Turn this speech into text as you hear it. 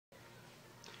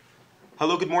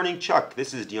Hello, good morning, Chuck.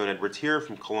 This is Dion Edwards here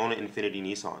from Kelowna Infiniti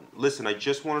Nissan. Listen, I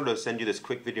just wanted to send you this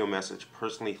quick video message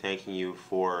personally thanking you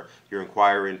for your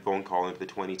inquiry and phone call into the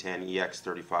 2010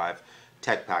 EX35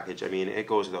 tech package. I mean, it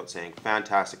goes without saying,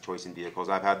 fantastic choice in vehicles.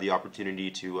 I've had the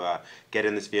opportunity to get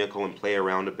in this vehicle and play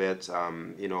around a bit.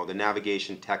 You know, the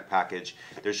navigation tech package,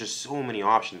 there's just so many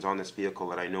options on this vehicle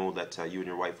that I know that you and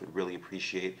your wife would really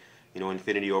appreciate. You know,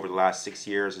 Infiniti over the last 6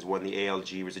 years has won the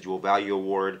ALG Residual Value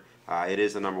Award. It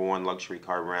is the #1 luxury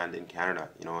car brand in Canada,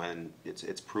 you know, and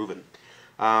it's proven.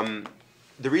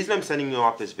 The reason I'm sending you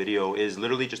off this video is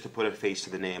literally just to put a face to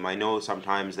the name. I know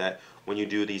sometimes that when you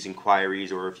do these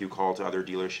inquiries or if you call to other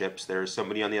dealerships, there's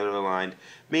somebody on the other line,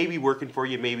 maybe working for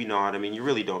you, maybe not. I mean, you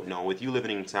really don't know. With you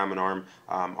living in Salmon Arm,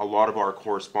 a lot of our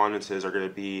correspondences are going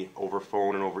to be over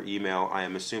phone and over email, I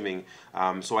am assuming.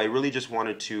 So I really just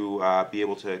wanted to be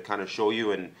able to kind of show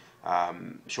you and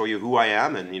show you who I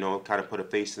am and, you know, kind of put a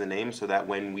face to the name so that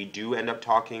when we do end up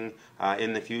talking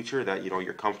in the future that, you know,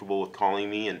 you're comfortable with calling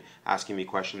me and asking me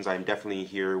questions. I'm definitely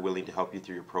here willing to help you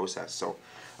through your process. So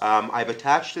I've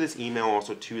attached to this email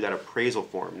also to that appraisal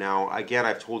form. Now, again,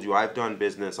 I've told you I've done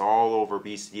business all over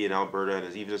BC and Alberta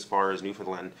and even as far as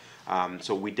Newfoundland.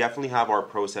 So we definitely have our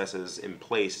processes in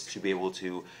place to be able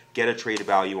to get a trade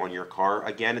value on your car.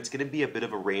 Again, it's going to be a bit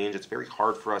of a range. It's very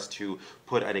hard for us to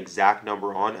put an exact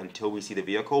number on until we see the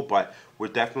vehicle, but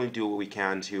we'll definitely do what we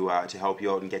can to help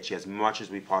you out and get you as much as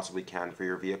we possibly can for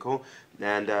your vehicle,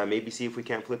 and maybe see if we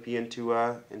can't flip you into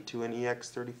an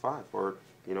EX35, or,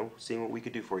 you know, seeing what we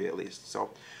could do for you at least. So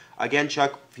again,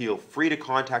 Chuck, feel free to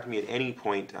contact me at any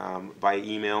point by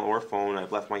email or phone.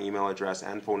 I've left my email address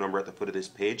and phone number at the foot of this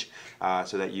page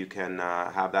so that you can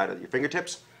have that at your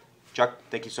fingertips. Chuck,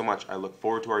 thank you so much. I look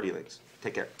forward to our dealings.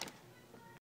 Take care.